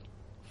away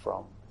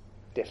from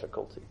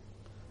difficulty.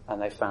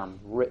 And they found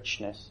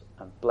richness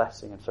and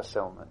blessing and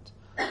fulfillment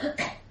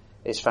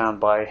is found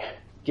by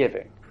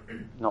giving,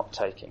 not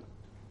taking.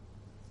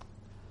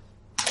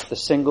 The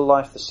single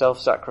life, the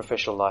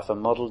self-sacrificial life are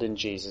modelled in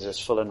Jesus as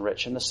full and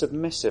rich, and the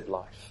submissive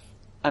life.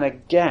 And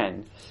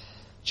again,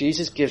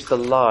 Jesus gives the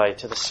lie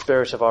to the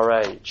spirit of our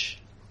age.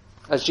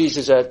 As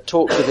Jesus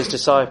talks with his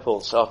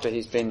disciples after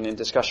he's been in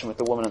discussion with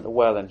the woman at the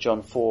well in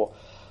John 4,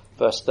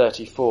 verse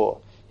 34,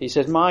 he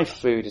says, my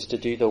food is to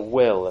do the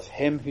will of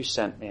him who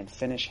sent me and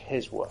finish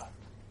his work.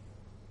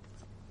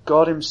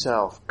 God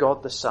himself,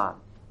 God the Son,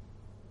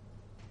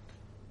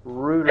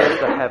 ruler of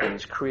the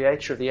heavens,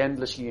 creator of the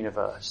endless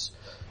universe.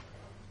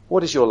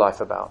 What is your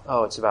life about?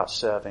 Oh, it's about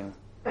serving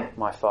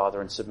my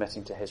Father and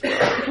submitting to his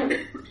will.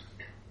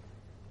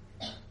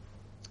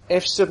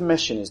 If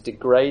submission is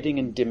degrading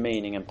and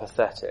demeaning and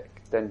pathetic,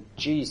 then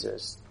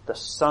Jesus, the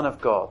Son of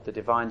God, the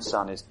divine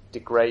Son, is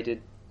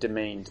degraded,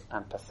 demeaned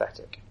and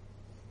pathetic.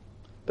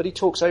 But he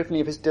talks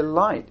openly of his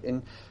delight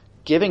in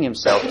giving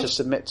himself to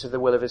submit to the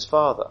will of his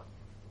Father.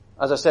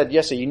 As I said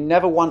yesterday, you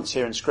never once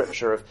hear in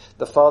Scripture of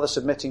the Father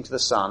submitting to the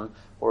Son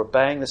or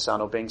obeying the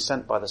Son or being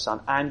sent by the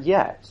Son, and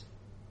yet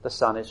the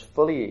Son is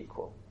fully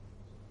equal,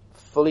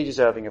 fully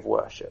deserving of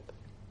worship.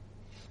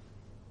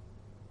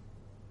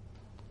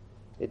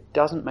 It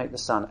doesn't make the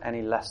Son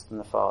any less than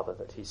the Father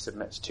that he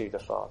submits to the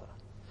Father.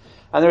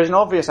 And there is an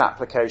obvious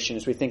application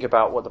as we think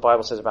about what the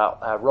Bible says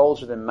about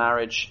roles within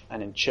marriage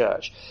and in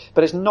church.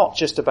 But it's not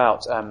just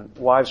about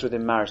wives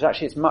within marriage.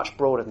 Actually, it's much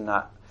broader than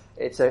that.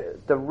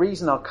 The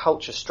reason our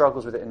culture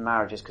struggles with it in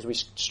marriage is because we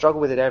struggle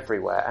with it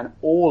everywhere, and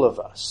all of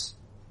us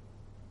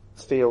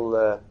feel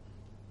the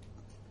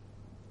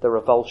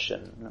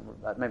revulsion.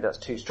 Maybe that's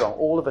too strong.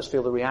 All of us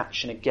feel the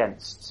reaction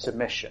against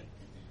submission.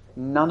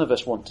 None of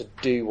us want to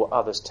do what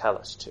others tell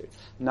us to.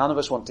 None of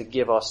us want to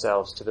give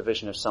ourselves to the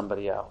vision of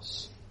somebody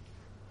else.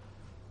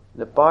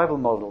 The Bible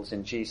models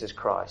in Jesus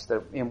Christ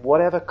that in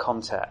whatever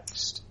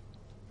context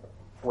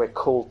we're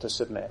called to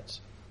submit.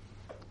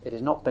 It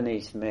is not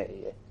beneath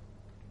me.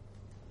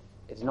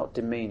 It is not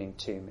demeaning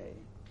to me,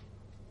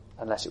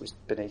 unless it was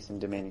beneath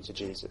and demeaning to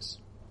Jesus.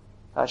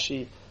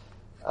 Actually,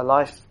 a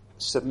life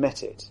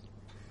submitted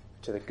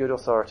to the good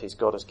authorities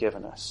God has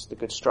given us, the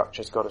good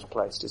structures God has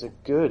placed, is a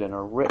good and a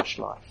rich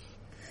life,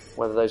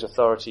 whether those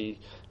authority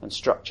and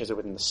structures are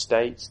within the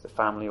state, the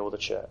family, or the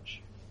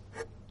church.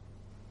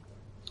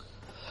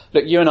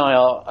 Look, you and I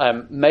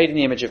are made in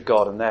the image of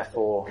God and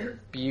therefore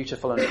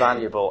beautiful and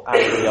valuable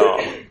as we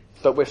are.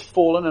 But we're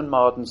fallen and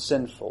marred and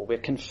sinful. We're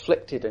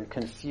conflicted and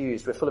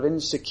confused. We're full of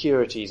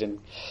insecurities and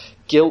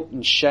guilt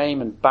and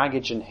shame and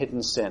baggage and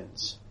hidden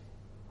sins.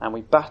 And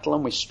we battle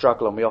and we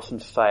struggle and we often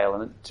fail.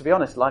 And to be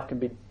honest, life can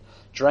be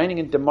draining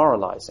and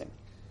demoralizing.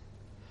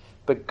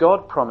 But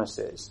God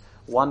promises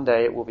one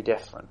day it will be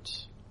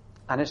different.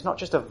 And it's not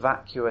just a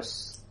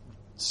vacuous,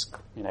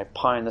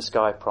 pie in the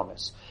sky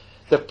promise.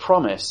 The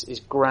promise is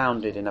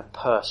grounded in a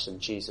person,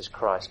 Jesus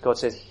Christ. God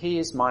says, he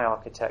is my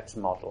architect's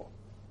model,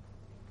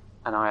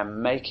 and I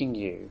am making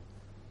you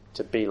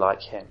to be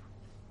like him.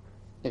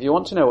 If you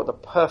want to know what the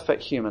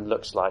perfect human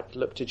looks like,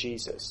 look to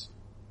Jesus.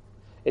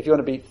 If you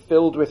want to be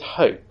filled with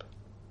hope,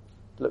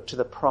 look to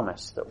the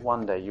promise that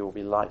one day you will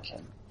be like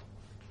him.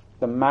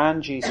 The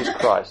man Jesus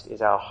Christ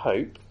is our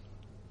hope,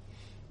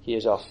 he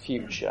is our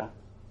future,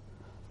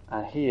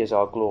 and he is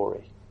our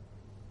glory.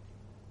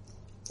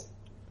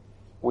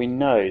 We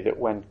know that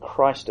when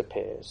Christ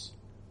appears,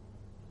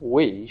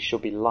 we shall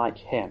be like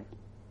him,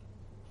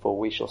 for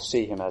we shall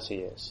see him as he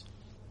is.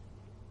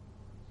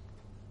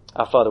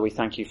 Our Father, we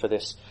thank you for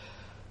this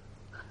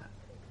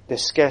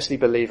scarcely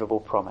believable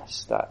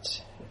promise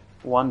that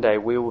one day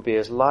we will be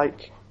as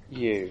like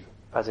you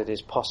as it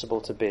is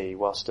possible to be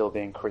while still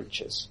being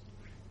creatures.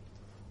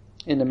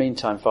 In the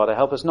meantime, Father,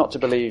 help us not to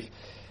believe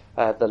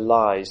the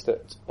lies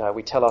that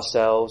we tell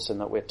ourselves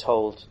and that we're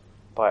told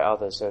by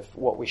others of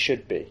what we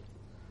should be,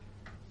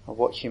 of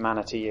what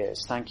humanity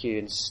is. Thank you.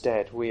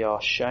 Instead, we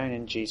are shown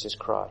in Jesus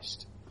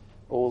Christ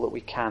all that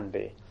we can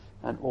be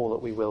and all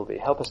that we will be.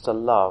 Help us to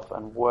love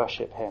and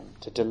worship him,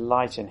 to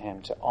delight in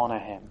him, to honour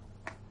him,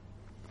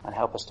 and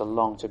help us to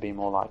long to be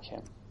more like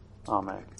him. Amen.